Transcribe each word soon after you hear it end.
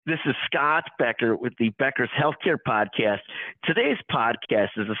This is Scott Becker with the Becker's Healthcare Podcast. Today's podcast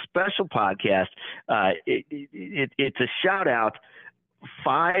is a special podcast. It's a shout out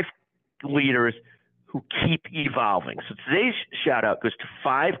 5 leaders who keep evolving. So today's shout out goes to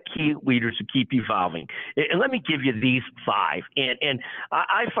 5 key leaders who keep evolving. And let me give you these 5. And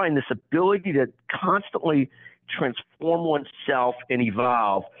I find this ability to constantly transform oneself and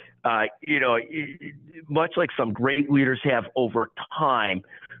evolve, much like some great leaders have over time,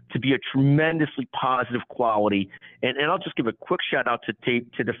 to be a tremendously positive quality. And I'll just give a quick shout out to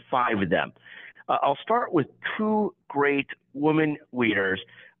the 5 of them. I'll start with 2 great women leaders.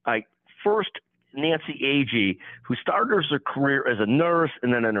 First, Nancy Agee, who started her career as a nurse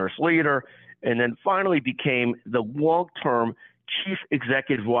and then a nurse leader, and then finally became the long-term chief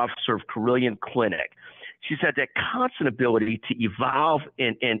executive officer of Carilion Clinic. She's had that constant ability to evolve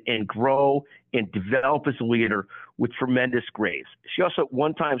and grow and develop as a leader with tremendous grace. She also at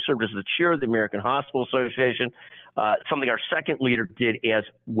one time served as the chair of the American Hospital Association, something our second leader did as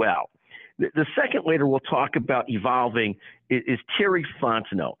well. The second leader we'll talk about evolving is Terry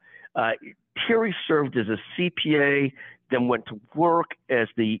Fontenot. Terry served as a CPA, then went to work as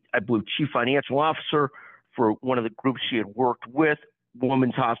the, I believe, chief financial officer for one of the groups she had worked with,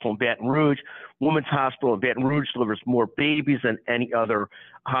 Women's Hospital in Baton Rouge. Women's Hospital in Baton Rouge delivers more babies than any other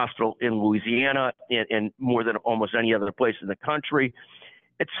hospital in Louisiana and more than almost any other place in the country.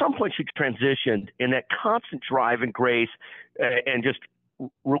 At some point, she transitioned, and that constant drive and grace and just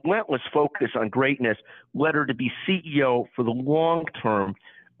relentless focus on greatness led her to be CEO for the long term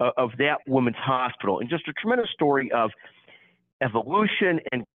of that women's hospital. And just a tremendous story of evolution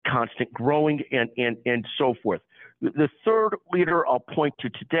and constant growing and so forth. The third leader I'll point to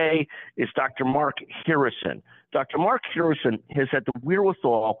today is Dr. Mark Harrison. Dr. Mark Harrison has had the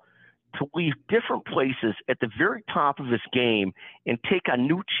wherewithal to leave different places at the very top of his game and take on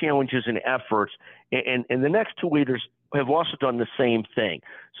new challenges and efforts. And the next 2 leaders have also done the same thing.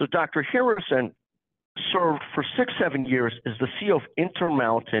 So Dr. Harrison served for 6-7 years as the CEO of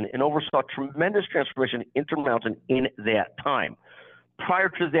Intermountain and oversaw tremendous transformation in Intermountain in that time. Prior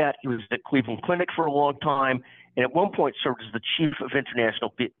to that, he was at Cleveland Clinic for a long time, and at one point served as the chief of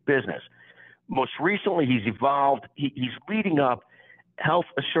international business. Most recently, he's evolved. He's leading up Health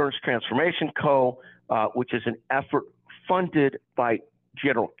Assurance Transformation Co., which is an effort funded by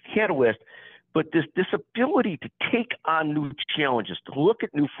General Catalyst. But this ability to take on new challenges, to look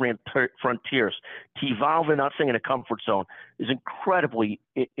at new frontiers, to evolve and not staying in a comfort zone is incredibly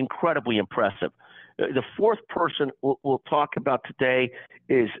impressive. The 4th person we'll talk about today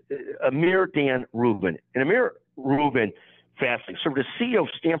is Amir Dan Rubin. And Amir Rubin, fascinating, served as CEO of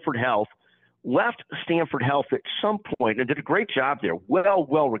Stanford Health, left Stanford Health at some point and did a great job there,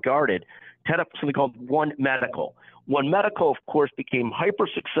 well regarded, to head up something called One Medical. One Medical, of course, became hyper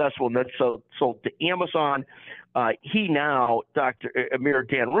successful and then sold to Amazon. He now, Dr. Amir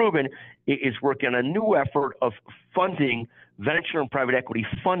Dan Rubin, is working on a new effort of funding venture and private equity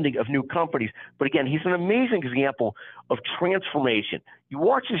funding of new companies. But again, he's an amazing example of transformation. You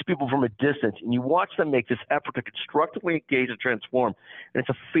watch these people from a distance and you watch them make this effort to constructively engage and transform, and it's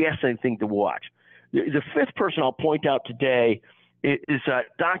a fascinating thing to watch. The 5th person I'll point out today is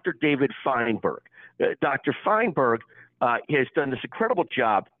Dr. David Feinberg. Dr. Feinberg has done this incredible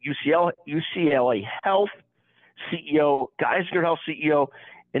job, UCLA Health CEO, Geisinger Health CEO,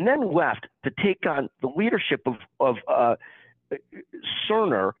 and then left to take on the leadership of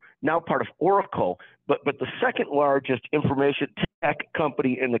Cerner, now part of Oracle, but the second largest information tech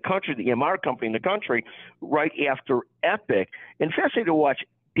company in the country, the EMR company in the country, right after Epic. And fascinating to watch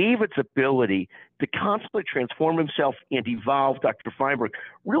David's ability to constantly transform himself and evolve. Dr. Feinberg,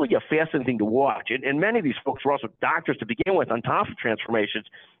 really a fascinating thing to watch. And many of these folks were also doctors to begin with on top of transformations.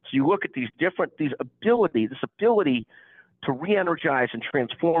 So you look at this ability to re-energize and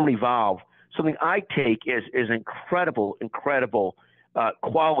transform and evolve, something I take as incredible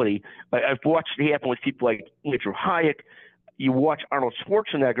quality. I've watched it happen with people like Andrew Hayek. You watch Arnold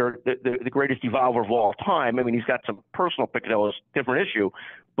Schwarzenegger, the greatest evolver of all time. I mean, he's got some personal picadillos, different issue.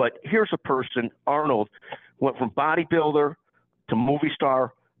 But here's a person, Arnold, went from bodybuilder to movie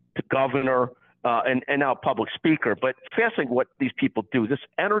star to governor and now public speaker. But fascinating what these people do. This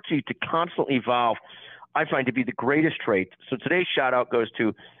energy to constantly evolve, I find to be the greatest trait. So today's shout out goes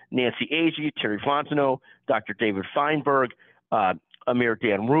to Nancy Agee, Terry Fontenot, Dr. David Feinberg, Amir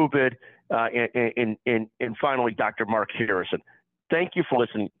Dan Rubin, and finally, Dr. Mark Harrison. Thank you for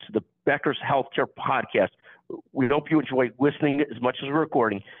listening to the Becker's Healthcare Podcast. We hope you enjoy listening as much as we're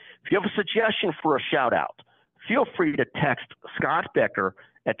recording. If you have a suggestion for a shout out, feel free to text Scott Becker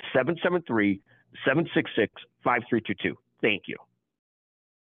at 773-766-5322. Thank you.